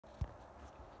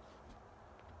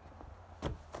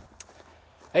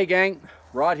Hey gang,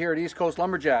 Rod here at East Coast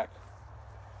Lumberjack.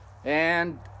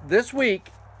 And this week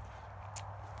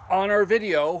on our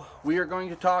video, we are going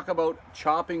to talk about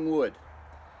chopping wood.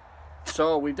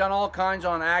 So we've done all kinds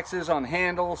on axes, on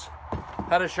handles,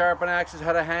 how to sharpen axes,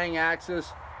 how to hang axes.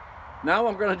 Now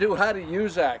I'm going to do how to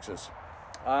use axes.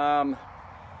 2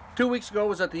 weeks ago I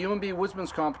was at the UMB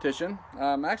Woodsman's competition.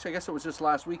 Actually, I guess it was just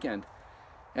last weekend.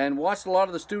 And watched a lot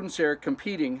of the students here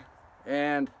competing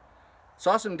and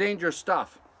saw some dangerous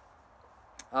stuff.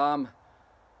 So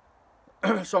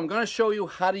I'm going to show you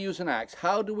how to use an axe.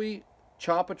 How do we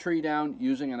chop a tree down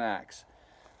using an axe?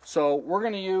 So we're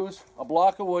going to use a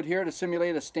block of wood here to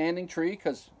simulate a standing tree,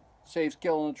 because it saves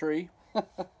killing a tree.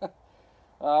 Get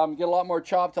a lot more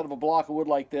chopped out of a block of wood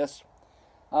like this.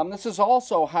 This is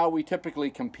also how we typically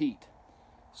compete.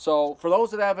 So for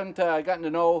those that haven't gotten to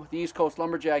know the East Coast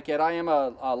Lumberjack yet, I am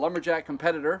a lumberjack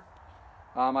competitor.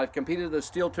 I've competed in the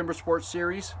Steel Timber Sports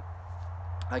Series.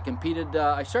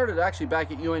 I started actually back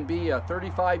at UNB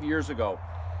 35 years ago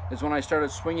is when I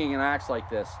started swinging an axe like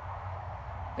this.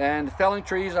 And felling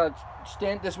trees,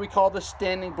 this we call the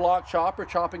standing block chop, or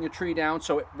chopping a tree down.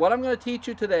 So what I'm going to teach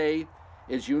you today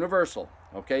is universal.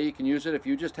 Okay, you can use it if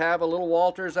you just have a little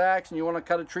Walters axe and you want to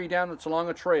cut a tree down that's along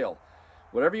a trail.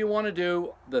 Whatever you want to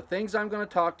do, the things I'm going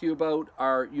to talk to you about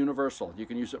are universal. You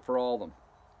can use it for all of them.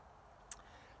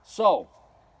 So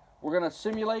we're going to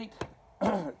simulate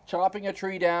chopping a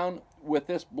tree down with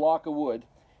this block of wood,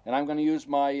 and I'm going to use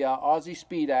my Aussie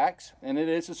Speed axe, and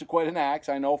it's quite an axe.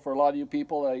 I know for a lot of you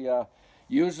people,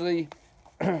 usually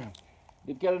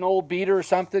you'd get an old beater or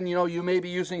something. You know, you may be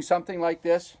using something like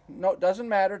this. No, it doesn't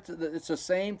matter. It's the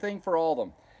same thing for all of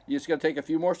them. You just got to take a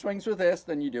few more swings with this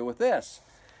than you do with this.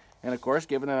 And of course,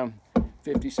 given I'm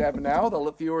 57 now,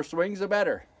 the fewer swings the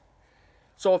better.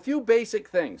 So a few basic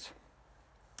things.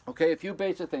 Okay, a few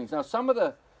basic things. Now some of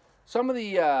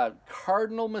the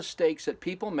cardinal mistakes that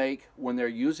people make when they're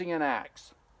using an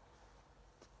axe.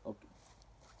 Okay.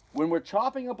 When we're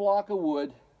chopping a block of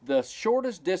wood, the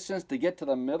shortest distance to get to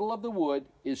the middle of the wood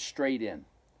is straight in.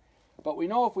 But we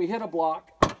know if we hit a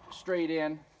block straight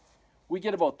in, we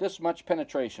get about this much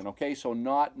penetration, okay? So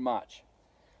not much.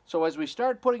 So as we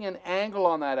start putting an angle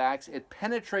on that axe, it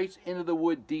penetrates into the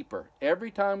wood deeper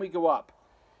every time we go up.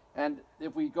 And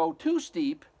if we go too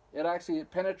steep,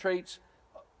 it penetrates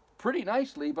pretty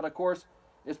nicely, but of course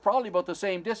it's probably about the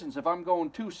same distance. If I'm going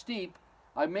too steep,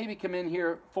 I maybe come in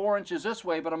here 4 inches this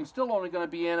way, but I'm still only going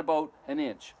to be in about an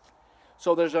inch.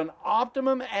 So there's an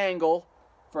optimum angle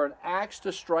for an axe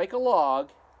to strike a log,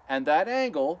 and that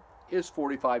angle is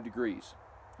 45 degrees.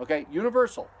 Okay,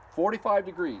 universal, 45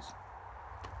 degrees.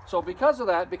 So because of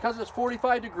that, because it's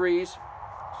 45 degrees,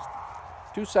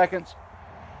 2 seconds.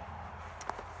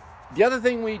 The other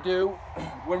thing we do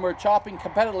when we're chopping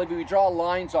competitively, we draw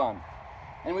lines on.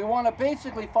 And we want to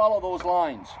basically follow those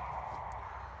lines.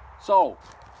 So,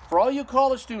 for all you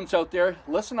college students out there,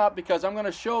 listen up, because I'm going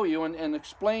to show you and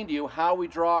explain to you how we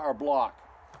draw our block.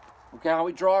 Okay, how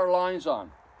we draw our lines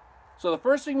on. So the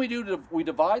first thing we do, we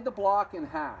divide the block in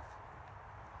half.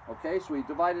 Okay, so we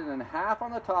divide it in half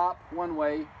on the top one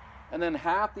way, and then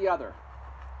half the other.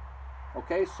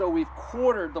 Okay, so we've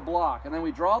quartered the block, and then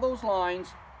we draw those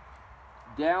lines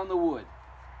down the wood.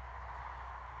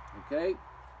 Okay,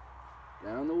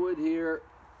 down the wood here,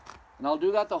 and I'll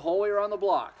do that the whole way around the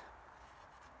block.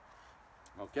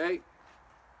 Okay,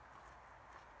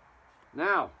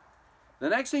 now the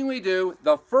next thing we do,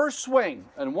 the first swing,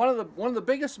 and one of the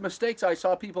biggest mistakes I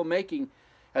saw people making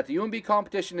at the UMB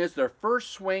competition is their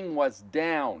first swing was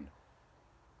down.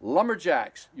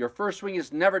 Lumberjacks, your first swing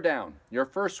is never down. Your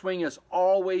first swing is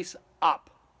always up.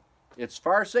 It's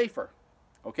far safer.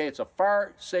 Okay, it's a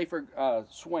far safer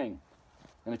swing.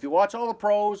 And if you watch all the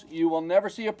pros, you will never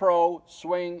see a pro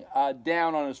swing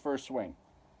down on his first swing.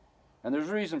 And there's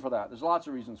a reason for that. There's lots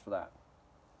of reasons for that.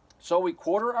 So we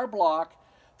quarter our block.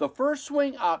 The first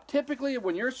swing up, typically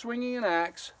when you're swinging an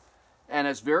axe, and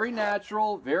it's very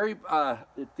natural,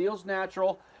 it feels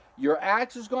natural, your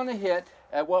axe is going to hit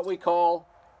at what we call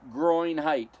groin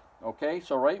height. Okay,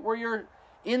 so right where your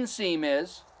inseam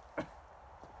is,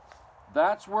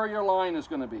 that's where your line is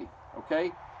going to be.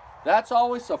 Okay, that's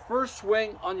always the first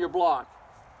swing on your block.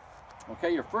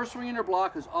 Okay, your first swing in your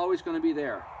block is always going to be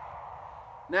there.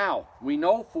 Now, we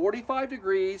know 45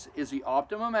 degrees is the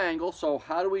optimum angle, so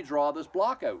how do we draw this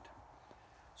block out?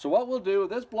 So what we'll do,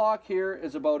 this block here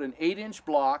is about an 8-inch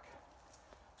block,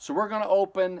 so we're going to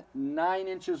open 9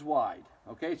 inches wide.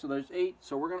 Okay, so there's 8,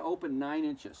 so we're going to open 9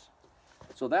 inches.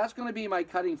 So that's going to be my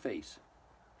cutting face.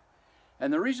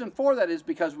 And the reason for that is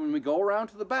because when we go around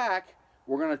to the back,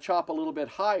 we're going to chop a little bit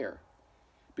higher.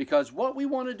 Because what we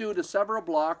want to do to sever a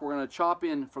block, we're going to chop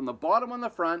in from the bottom on the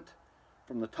front,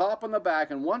 from the top on the back,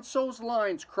 and once those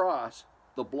lines cross,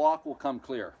 the block will come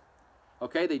clear.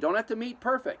 Okay, they don't have to meet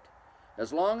perfect.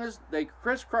 As long as they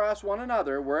crisscross one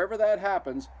another, wherever that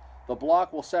happens, the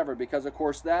block will sever, because of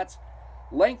course that's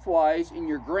lengthwise in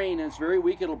your grain and it's very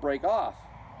weak, it'll break off.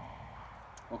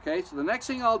 Okay, so the next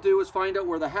thing I'll do is find out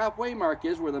where the halfway mark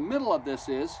is, where the middle of this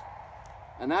is,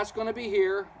 and that's going to be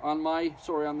here on my,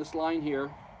 on this line here.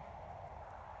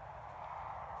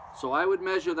 So I would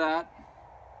measure that,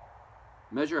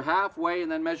 measure halfway,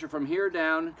 and then measure from here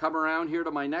down, come around here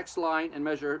to my next line and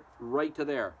measure right to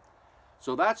there.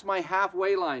 So that's my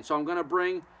halfway line. So I'm going to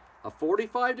bring a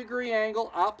 45-degree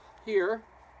angle up here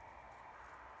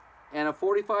and a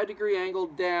 45-degree angle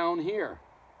down here.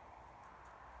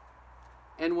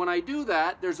 And when I do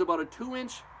that, there's about a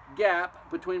 2-inch gap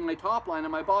between my top line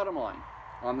and my bottom line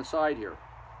on the side here.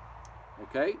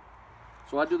 Okay?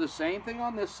 So I do the same thing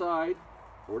on this side.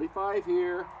 45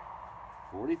 here,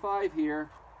 45 here.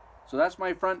 So that's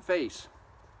my front face.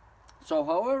 So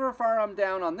however far I'm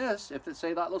down on this, if it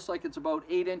say that looks like it's about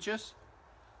 8 inches,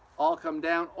 I'll come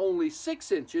down only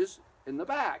 6 inches in the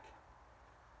back.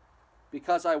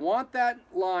 Because I want that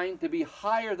line to be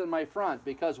higher than my front,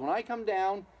 because when I come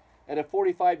down at a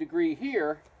 45-degree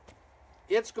here,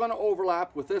 it's going to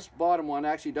overlap with this bottom one.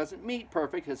 Actually doesn't meet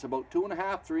perfect. It's about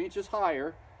 2.5, 3 inches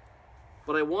higher.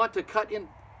 But I want to cut in,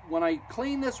 when I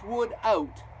clean this wood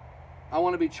out, I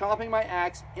want to be chopping my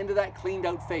axe into that cleaned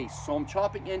out face. So I'm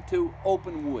chopping into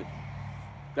open wood.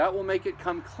 That will make it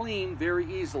come clean very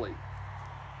easily.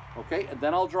 Okay, and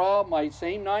then I'll draw my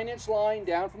same 9-inch line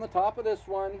down from the top of this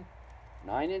one,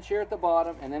 9-inch here at the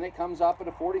bottom, and then it comes up at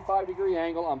a 45-degree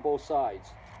angle on both sides.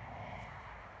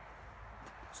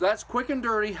 So that's quick and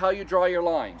dirty how you draw your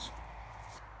lines.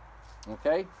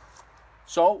 Okay,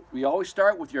 so we always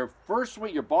start with your first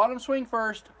swing, your bottom swing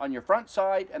first on your front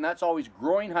side, and that's always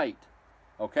groin height.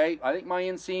 Okay, I think my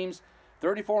inseam's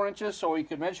 34 inches, so you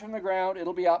can measure from the ground,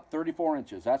 it'll be up 34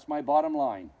 inches. That's my bottom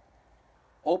line.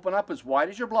 Open up as wide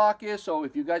as your block is, so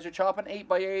if you guys are chopping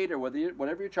 8x8 or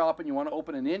whatever you're chopping, you want to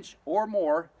open 1 inch or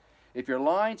more. If your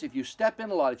lines, if you step in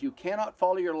a lot, if you cannot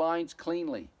follow your lines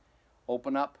cleanly,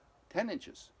 open up 10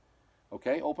 inches.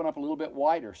 Okay, open up a little bit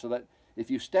wider so that if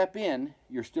you step in,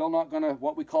 you're still not going to,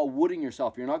 what we call wooding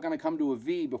yourself. You're not going to come to a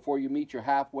V before you meet your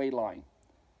halfway line.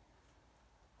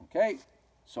 Okay,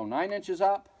 so 9 inches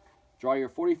up, draw your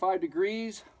 45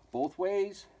 degrees both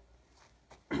ways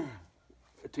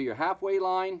to your halfway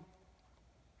line,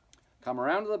 come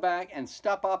around to the back and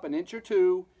step up 1 inch or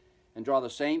 2 and draw the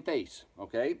same face.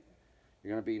 Okay,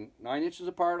 you're going to be 9 inches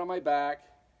apart on my back,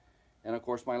 and of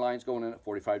course my line's going in at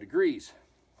 45 degrees.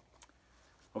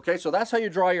 Okay, so that's how you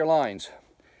draw your lines.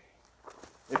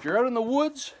 If you're out in the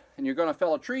woods and you're going to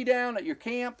fell a tree down at your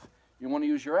camp, you want to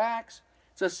use your axe,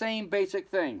 it's the same basic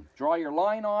thing. Draw your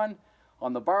line on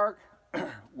the bark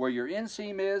where your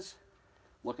inseam is.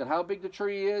 Look at how big the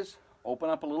tree is.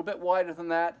 Open up a little bit wider than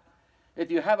that.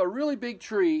 If you have a really big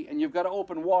tree and you've got to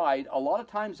open wide, a lot of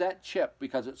times that chip,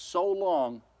 because it's so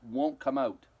long, won't come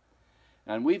out.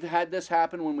 And we've had this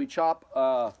happen when we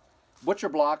chop butcher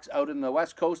blocks out in the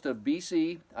west coast of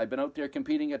BC. I've been out there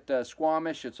competing at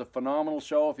Squamish. It's a phenomenal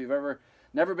show. If you've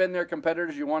never been there,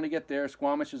 competitors, you want to get there.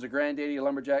 Squamish is a granddaddy of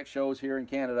lumberjack shows here in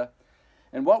Canada.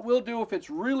 And what we'll do if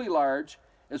it's really large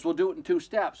is we'll do it in 2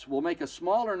 steps. We'll make a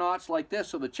smaller notch like this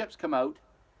so the chips come out.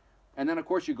 And then of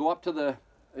course you go up to the,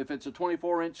 if it's a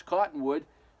 24-inch cottonwood,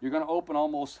 you're going to open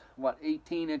almost, what,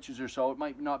 18 inches or so. It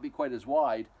might not be quite as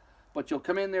wide. But you'll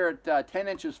come in there at 10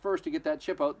 inches first to get that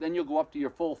chip out. Then you'll go up to your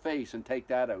full face and take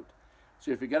that out.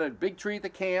 So if you got a big tree at the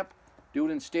camp, do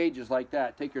it in stages like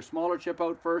that. Take your smaller chip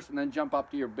out first and then jump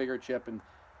up to your bigger chip and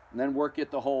then work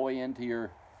it the whole way into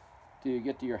your, till you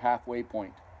get to your halfway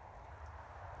point.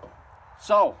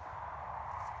 So,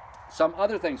 some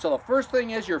other things. So the first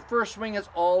thing is your first swing is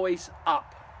always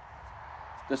up.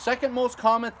 The second most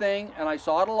common thing, and I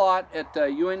saw it a lot at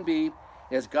UNB,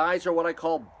 is guys are what I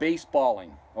call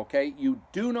baseballing. Okay, you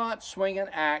do not swing an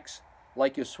axe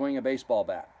like you swing a baseball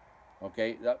bat.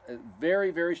 Okay,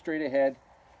 very, very straight ahead.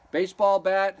 Baseball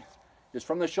bat is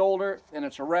from the shoulder and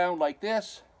it's around like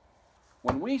this.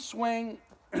 When we swing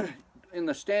in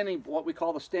the standing, what we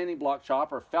call the standing block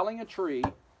chop, or felling a tree,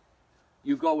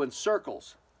 you go in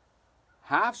circles.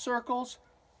 Half circles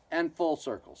and full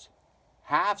circles.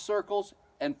 Half circles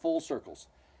and full circles.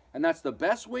 And that's the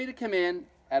best way to come in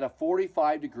at a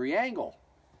 45-degree angle.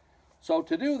 So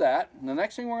to do that, the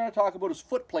next thing we're going to talk about is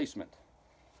foot placement,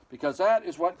 because that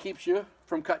is what keeps you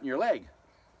from cutting your leg.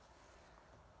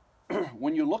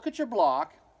 When you look at your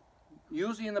block,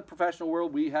 usually in the professional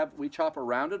world we chop a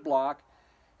rounded block,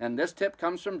 And this tip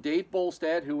comes from Dave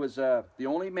Bolstead, who was the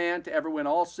only man to ever win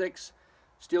all 6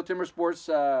 Steel Timber Sports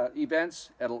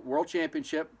events at a World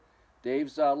Championship.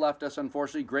 Dave's left us,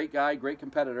 unfortunately. Great guy, great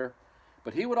competitor.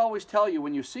 But he would always tell you,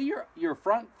 when you see your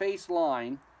front face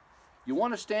line, you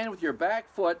want to stand with your back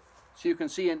foot so you can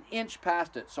see an inch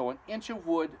past it. So an inch of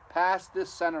wood past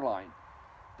this center line.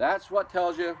 That's what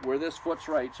tells you where this foot's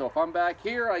right. So if I'm back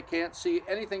here, I can't see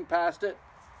anything past it.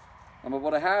 I'm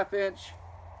about a ½ inch.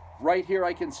 Right here,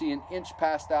 I can see an inch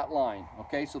past that line.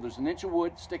 Okay, so there's an inch of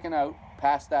wood sticking out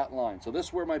past that line. So this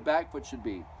is where my back foot should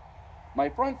be. My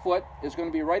front foot is going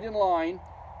to be right in line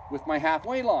with my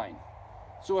halfway line.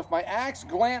 So if my axe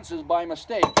glances by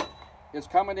mistake, it's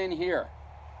coming in here.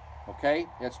 Okay,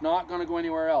 it's not going to go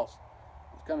anywhere else.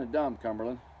 It's kind of dumb,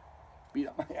 Cumberland. Beat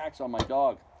up my axe on my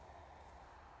dog.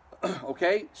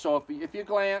 Okay, so if you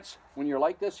glance, when you're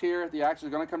like this here, the axe is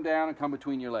going to come down and come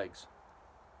between your legs.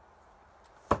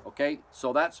 Okay,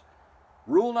 so that's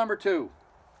rule number 2,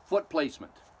 foot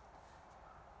placement.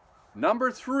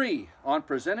 Number 3, on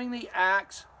presenting the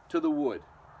axe to the wood.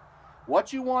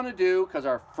 What you want to do, because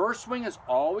our first swing is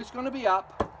always going to be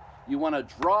up, you want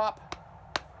to drop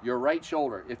your right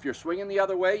shoulder. If you're swinging the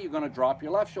other way, you're going to drop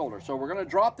your left shoulder. So we're going to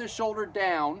drop this shoulder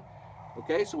down.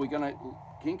 Okay, so we're going to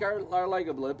kink our leg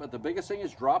a bit, but the biggest thing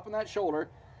is dropping that shoulder,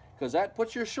 because that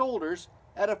puts your shoulders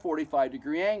at a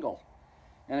 45-degree angle.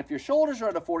 And if your shoulders are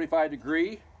at a 45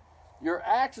 degree, your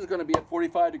axe is going to be at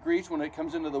 45 degrees when it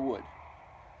comes into the wood.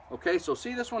 Okay, so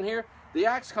see this one here? The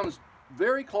axe comes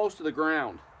very close to the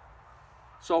ground.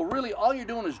 So really all you're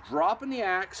doing is dropping the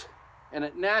axe, and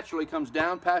it naturally comes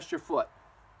down past your foot.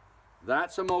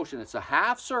 That's a motion. It's a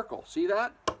half circle. See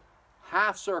that?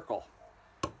 Half circle.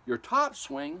 Your top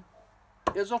swing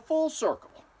is a full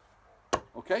circle.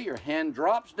 Okay, your hand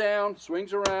drops down,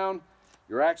 swings around,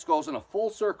 your axe goes in a full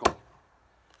circle.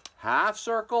 Half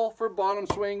circle for bottom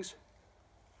swings,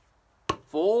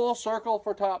 full circle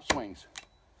for top swings.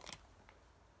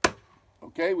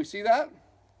 Okay, we see that?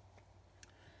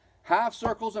 Half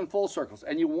circles and full circles.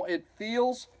 And you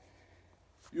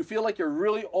feel like you're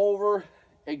really over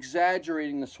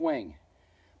exaggerating the swing.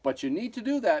 But you need to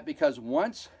do that, because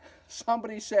once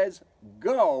somebody says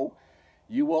go,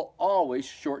 you will always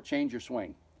shortchange your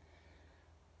swing.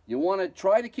 You want to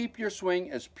try to keep your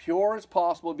swing as pure as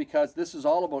possible, because this is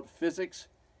all about physics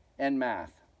and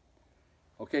math.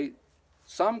 Okay,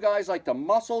 some guys like to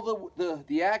muscle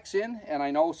the axe in, and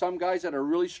I know some guys that are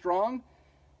really strong,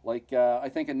 like I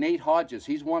think of Nate Hodges.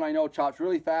 He's one I know chops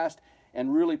really fast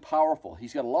and really powerful.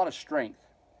 He's got a lot of strength.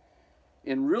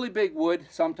 In really big wood,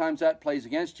 sometimes that plays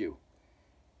against you.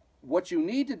 What you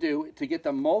need to do to get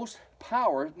the most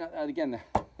power, and again,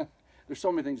 there's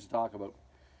so many things to talk about.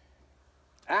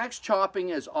 Axe chopping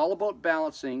is all about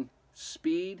balancing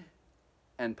speed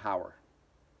and power.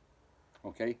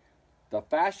 Okay? The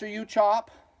faster you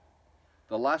chop,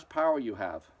 the less power you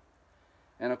have.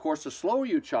 And of course, the slower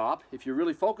you chop, if you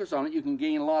really focus on it, you can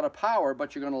gain a lot of power,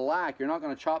 but you're going to lack. You're not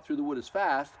going to chop through the wood as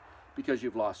fast because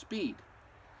you've lost speed.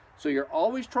 So you're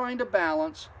always trying to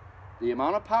balance the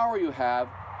amount of power you have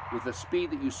with the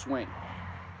speed that you swing.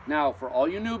 Now, for all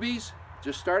you newbies,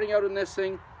 just starting out in this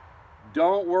thing,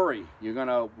 don't worry. You're going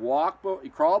to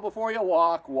crawl before you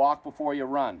walk before you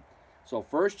run. So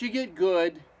first you get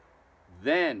good,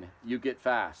 then you get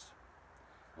fast.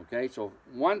 Okay, so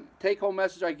one take-home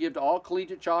message I give to all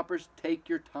collegiate choppers: take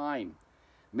your time.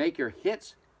 Make your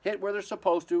hits hit where they're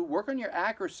supposed to. Work on your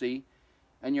accuracy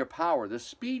and your power. The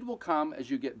speed will come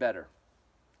as you get better.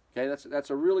 Okay, that's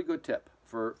a really good tip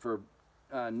for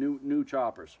new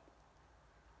choppers.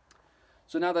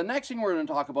 So now the next thing we're going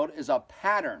to talk about is a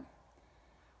pattern.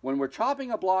 When we're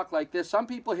chopping a block like this, some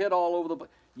people hit all over the...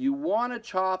 You want to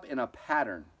chop in a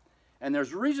pattern. And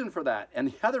there's a reason for that.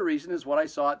 And the other reason is what I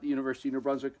saw at the University of New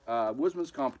Brunswick Woodman's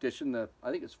competition,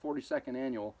 I think it's 42nd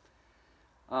annual.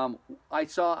 I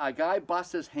saw a guy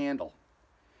bust his handle.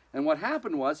 And what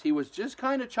happened was he was just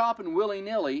kind of chopping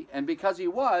willy-nilly, and because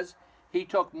he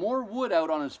took more wood out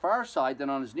on his far side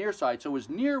than on his near side, so his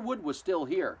near wood was still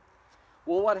here.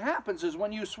 Well, what happens is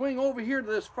when you swing over here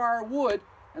to this far wood,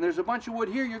 and there's a bunch of wood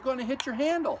here, you're going to hit your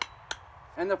handle.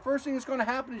 And the first thing that's going to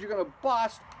happen is you're going to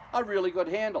bust a really good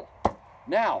handle.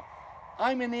 Now,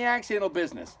 I'm in the axe handle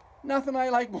business. Nothing I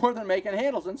like more than making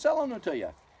handles and selling them to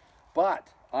you. But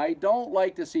I don't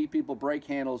like to see people break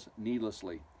handles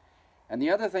needlessly. And the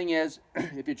other thing is,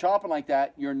 if you're chopping like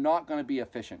that, you're not going to be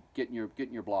efficient getting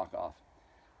your block off.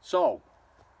 So,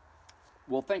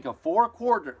 we'll think of 4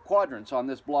 quadrants on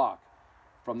this block.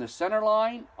 From the center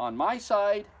line on my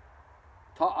side,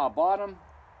 bottom,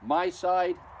 my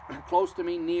side, close to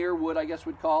me, near wood I guess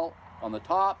we'd call, on the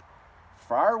top,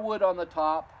 far wood on the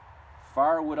top,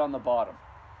 firewood on the bottom.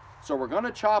 So we're going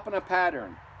to chop in a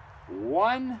pattern.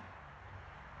 1,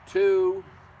 2,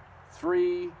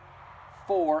 3,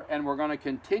 4, and we're going to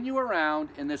continue around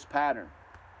in this pattern.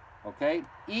 Okay?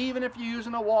 Even if you're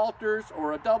using a Walters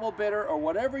or a double bitter or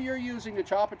whatever you're using to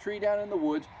chop a tree down in the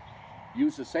woods,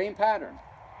 use the same pattern.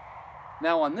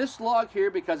 Now on this log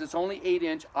here, because it's only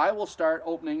 8-inch, I will start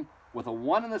opening with a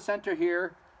 1 in the center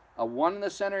here, a 1 in the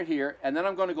center here, and then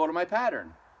I'm going to go to my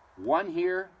pattern. 1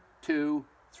 here, 2,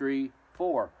 3,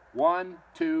 4. 1,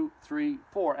 2, 3,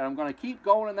 4. And I'm going to keep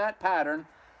going in that pattern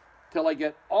till I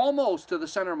get almost to the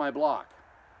center of my block.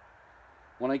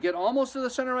 When I get almost to the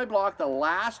center of my block, the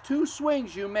last 2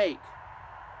 swings you make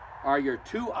are your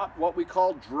 2 up, what we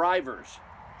call drivers.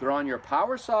 They're on your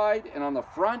power side, and on the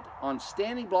front, on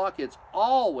standing block, it's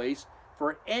always,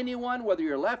 for anyone, whether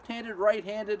you're left-handed,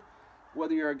 right-handed,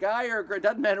 whether you're a guy or a girl, it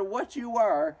doesn't matter what you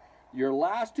are, your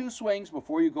last 2 swings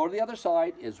before you go to the other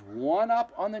side is 1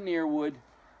 up on the near wood,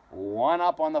 1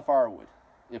 up on the far wood.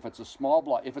 If it's a small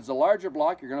block, if it's a larger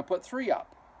block, you're going to put 3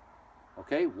 up.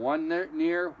 Okay, 1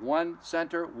 near, 1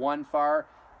 center, 1 far.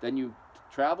 Then you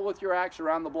travel with your axe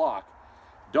around the block.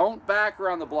 Don't back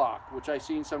around the block, which I've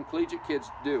seen some collegiate kids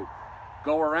do.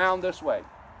 Go around this way.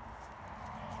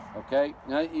 Okay,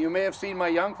 now you may have seen my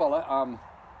young fella,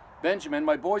 Benjamin.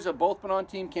 My boys have both been on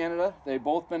Team Canada. They've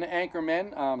both been anchor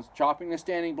men, chopping the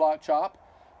standing block chop.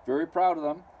 Very proud of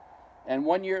them. And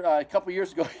one year, a couple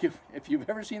years ago, if you've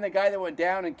ever seen the guy that went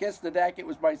down and kissed the deck, it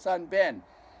was my son Ben.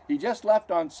 He just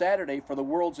left on Saturday for the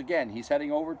Worlds again. He's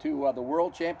heading over to the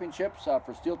World Championships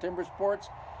for Steel Timber Sports.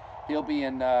 He'll be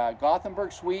in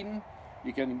Gothenburg, Sweden.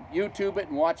 You can YouTube it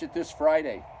and watch it this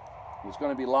Friday. It's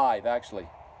going to be live, actually.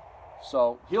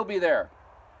 So he'll be there.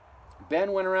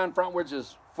 Ben went around frontwards,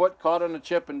 his foot caught on a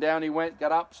chip, and down he went,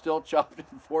 got up, still chopped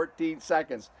in 14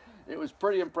 seconds. It was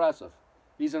pretty impressive.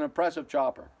 He's an impressive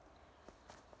chopper.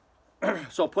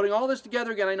 So putting all this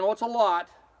together again, I know it's a lot,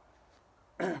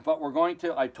 but we're going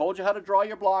to, I told you how to draw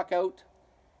your block out.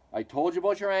 I told you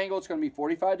about your angle. It's going to be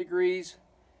 45 degrees.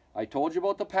 I told you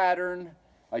about the pattern.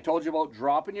 I told you about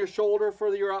dropping your shoulder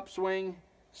for your upswing,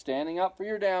 standing up for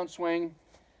your downswing.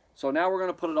 So now we're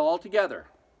going to put it all together,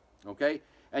 okay?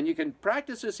 And you can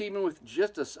practice this even with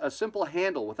just a simple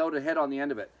handle without a head on the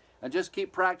end of it. And just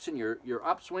keep practicing your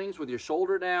upswings with your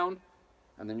shoulder down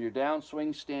and then your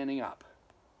downswing standing up.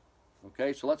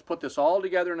 Okay, so let's put this all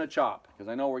together in a chop because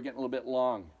I know we're getting a little bit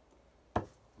long.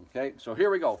 Okay, so here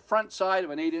we go. Front side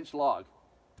of an 8-inch log.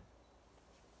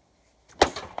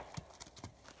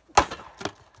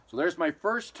 So there's my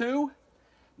first 2.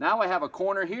 Now I have a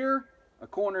corner here, a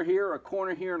corner here, a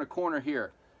corner here, and a corner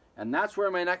here. And that's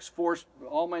where my next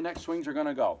all my next swings are going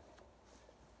to go.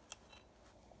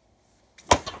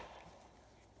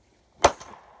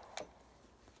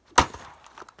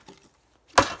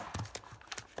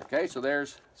 Okay, so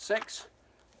there's 6,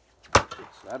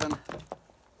 7,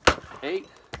 8,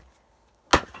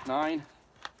 9.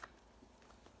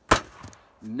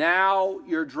 Now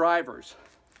your drivers.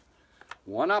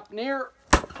 1 up near,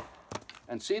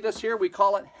 and see this here? We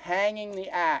call it hanging the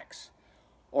axe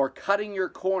or cutting your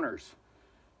corners.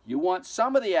 You want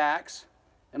some of the axe,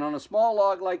 and on a small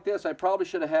log like this, I probably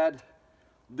should have had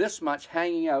this much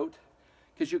hanging out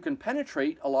because you can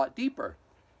penetrate a lot deeper.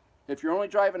 If you're only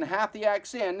driving half the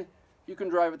axe in, you can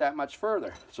drive it that much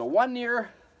further. So 1 near,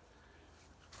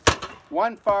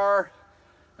 1 far,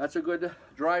 that's a good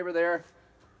driver there.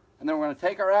 And then we're going to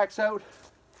take our axe out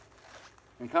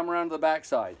and come around to the back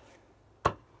side.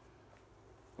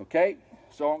 Okay,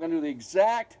 so I'm going to do the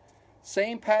exact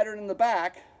same pattern in the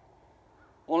back,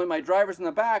 only my drivers in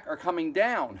the back are coming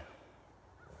down.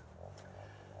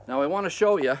 Now I want to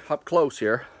show you up close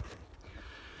here.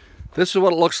 This is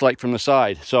what it looks like from the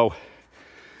side. So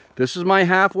this is my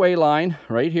halfway line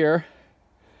right here.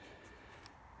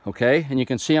 Okay, and you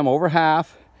can see I'm over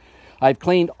half. I've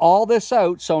cleaned all this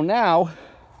out, so now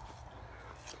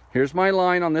here's my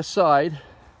line on this side.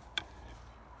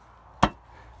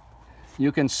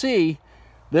 You can see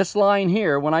this line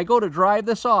here. When I go to drive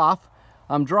this off,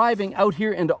 I'm driving out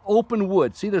here into open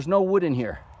wood. See, there's no wood in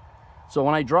here. So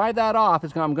when I drive that off,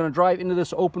 I'm going to drive into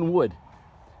this open wood.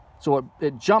 So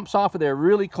it jumps off of there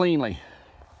really cleanly.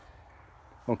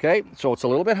 Okay, so it's a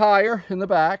little bit higher in the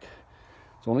back.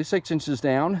 It's only 6 inches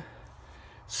down.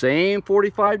 Same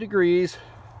 45 degrees.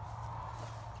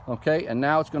 Okay, and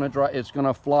now it's going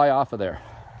to fly off of there.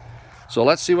 So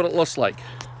let's see what it looks like.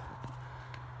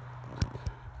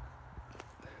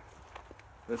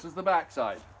 This is the back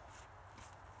side.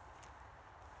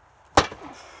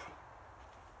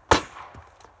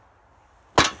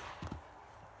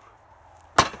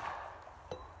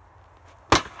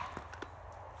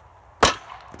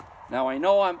 Now I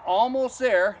know I'm almost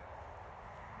there.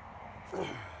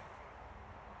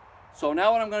 So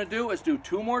now what I'm going to do is do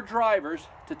 2 more drivers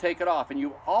to take it off. And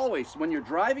you always, when you're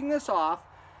driving this off,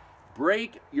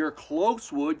 break your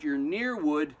close wood, your near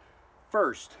wood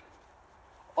first.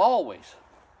 Always.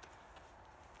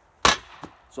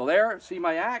 So there, see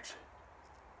my axe?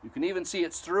 You can even see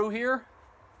it's through here.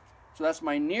 So that's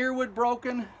my near wood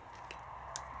broken.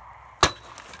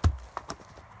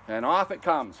 And off it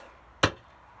comes.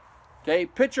 Okay,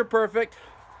 picture perfect.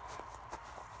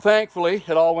 Thankfully,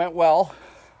 it all went well.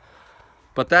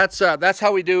 But that's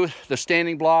how we do the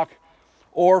standing block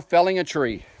or felling a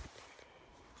tree.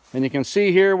 And you can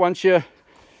see here, once you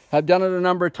have done it a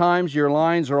number of times, your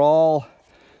lines are all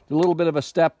a little bit of a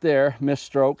step there,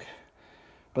 misstroke.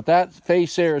 But that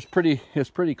face there is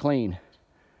pretty clean.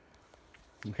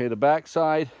 Okay, the back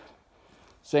side,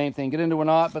 same thing. Get into a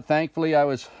knot, but thankfully I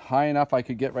was high enough I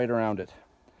could get right around it.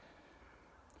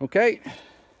 Okay.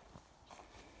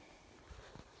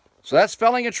 So that's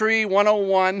felling a tree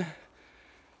 101.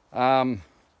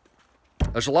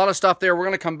 There's a lot of stuff there. We're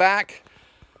going to come back.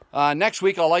 Next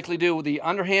week I'll likely do the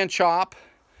underhand chop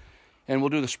and we'll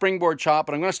do the springboard chop.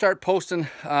 But I'm going to start posting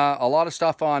a lot of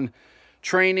stuff on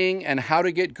training and how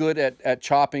to get good at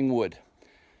chopping wood.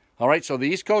 All right, so the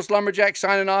East Coast Lumberjack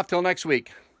signing off till next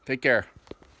week. Take care.